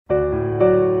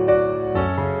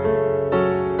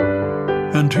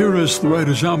And here is the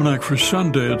Writer's Almanac for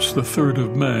Sunday. It's the 3rd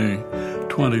of May,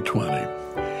 2020.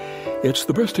 It's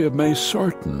the birthday of May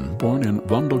Sarton, born in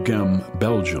Wandelgem,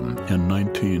 Belgium in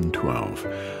 1912.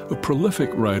 A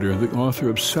prolific writer, the author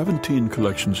of 17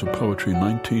 collections of poetry,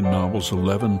 19 novels,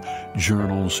 11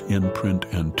 journals in print,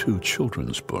 and 2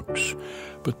 children's books.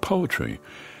 But poetry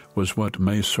was what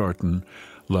May Sarton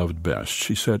loved best.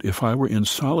 She said, "If I were in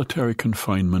solitary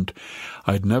confinement,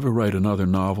 I'd never write another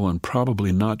novel and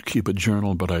probably not keep a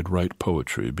journal, but I'd write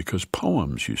poetry, because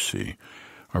poems, you see,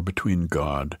 are between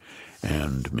God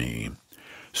and me."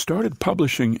 Started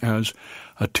publishing as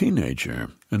a teenager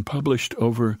and published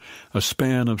over a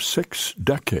span of 6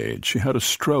 decades. She had a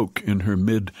stroke in her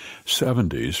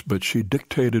mid-70s, but she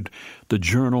dictated the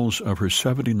journals of her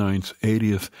 79th,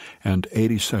 80th, and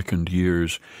 82nd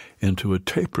years into a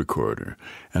tape recorder,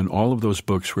 and all of those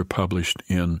books were published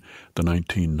in the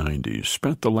 1990s.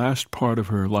 Spent the last part of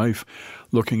her life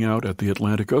looking out at the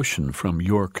Atlantic Ocean from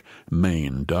York,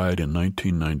 Maine, died in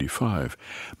 1995.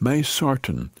 May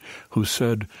Sarton, who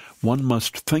said, "One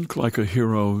must think like a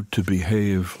hero to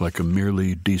behave like a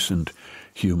merely decent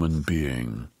human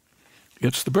being."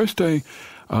 It's the birthday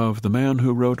of the man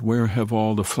who wrote "Where Have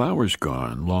All the Flowers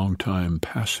Gone? Long Time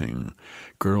Passing.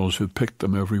 Girls have picked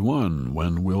them every one.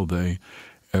 When will they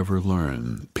ever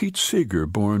learn?" Pete Seeger,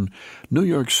 born New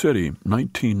York City,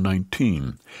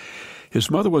 1919. His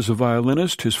mother was a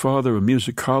violinist, his father a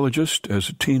musicologist. As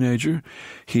a teenager,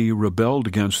 he rebelled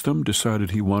against them,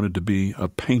 decided he wanted to be a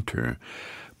painter.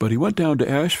 But he went down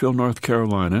to Asheville, North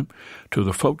Carolina, to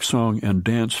the folk song and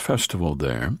dance festival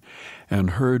there,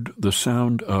 and heard the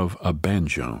sound of a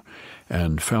banjo,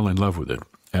 and fell in love with it,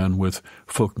 and with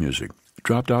folk music.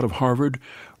 Dropped out of Harvard,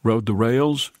 rode the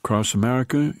rails across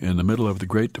America in the middle of the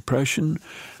Great Depression,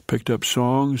 picked up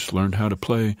songs, learned how to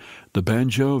play the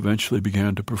banjo, eventually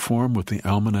began to perform with the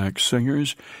Almanac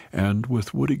Singers and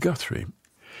with Woody Guthrie.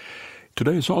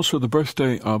 Today is also the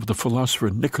birthday of the philosopher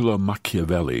Niccolo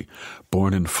Machiavelli,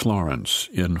 born in Florence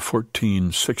in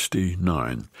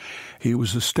 1469. He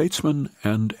was a statesman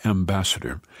and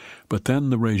ambassador, but then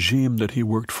the regime that he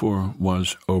worked for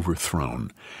was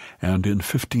overthrown, and in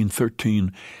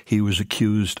 1513 he was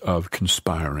accused of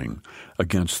conspiring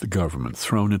against the government,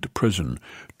 thrown into prison,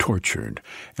 tortured,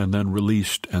 and then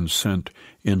released and sent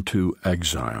into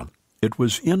exile. It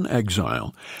was in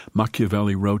exile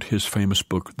Machiavelli wrote his famous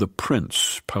book, The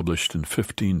Prince, published in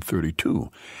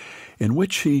 1532, in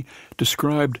which he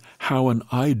described how an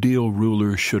ideal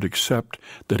ruler should accept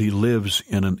that he lives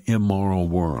in an immoral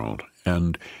world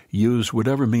and use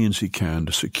whatever means he can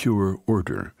to secure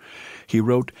order. He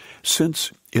wrote,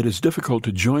 "Since it is difficult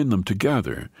to join them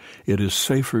together, it is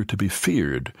safer to be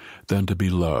feared than to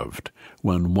be loved,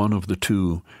 when one of the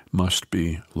two must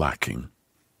be lacking."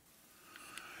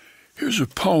 Here's a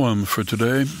poem for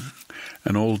today,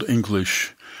 an old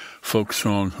English folk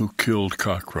song, "Who Killed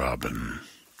Cock Robin?"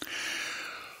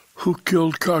 Who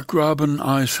killed Cock Robin?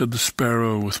 I, said the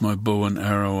sparrow, with my bow and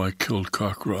arrow I killed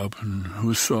Cock Robin.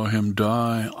 Who saw him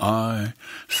die? I,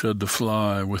 said the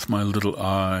fly, with my little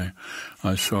eye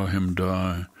I saw him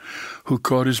die. Who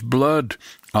caught his blood?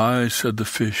 I, said the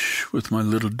fish, with my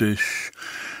little dish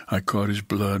I caught his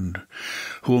blood.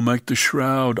 Who will make the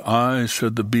shroud? I,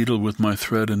 said the beetle, with my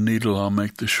thread and needle I'll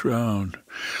make the shroud.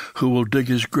 Who will dig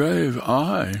his grave?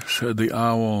 I, said the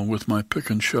owl, with my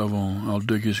pick and shovel I'll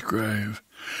dig his grave.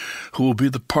 Who will be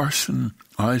the parson?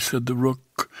 I, said the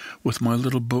rook, with my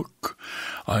little book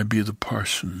I be the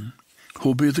parson.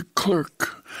 Who'll be the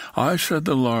clerk? I, said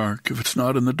the lark, if it's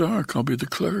not in the dark I'll be the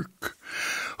clerk.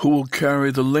 Who will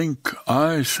carry the link?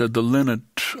 I, said the linnet,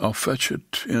 I'll fetch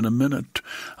it in a minute,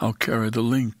 I'll carry the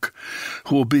link.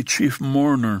 Who will be chief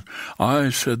mourner? I,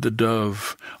 said the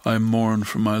dove, I mourn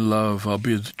for my love, I'll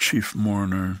be the chief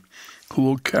mourner. Who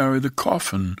will carry the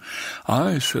coffin?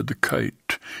 I, said the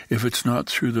kite, if it's not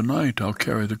through the night I'll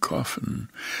carry the coffin.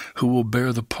 Who will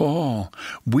bear the pall?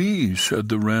 We, said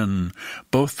the wren,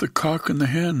 both the cock and the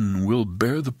hen will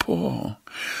bear the pall.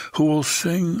 Who will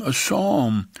sing a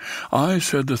psalm? I,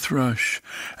 said the thrush,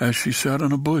 as she sat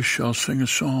on a bush I'll sing a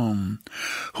psalm.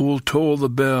 Who will toll the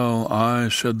bell? I,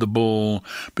 said the bull,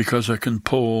 because I can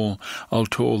pull I'll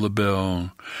toll the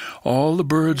bell. All the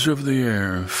birds of the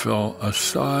air fell a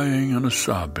sighing and a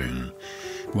sobbing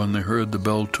when they heard the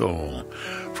bell toll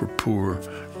for poor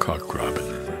Cock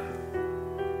Robin.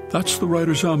 That's the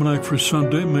Writer's Almanac for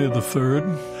Sunday, May the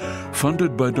 3rd,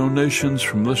 funded by donations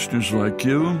from listeners like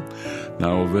you,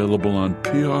 now available on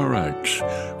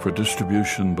PRX for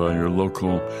distribution by your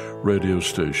local radio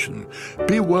station.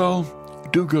 Be well,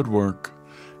 do good work,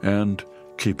 and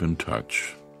keep in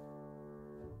touch.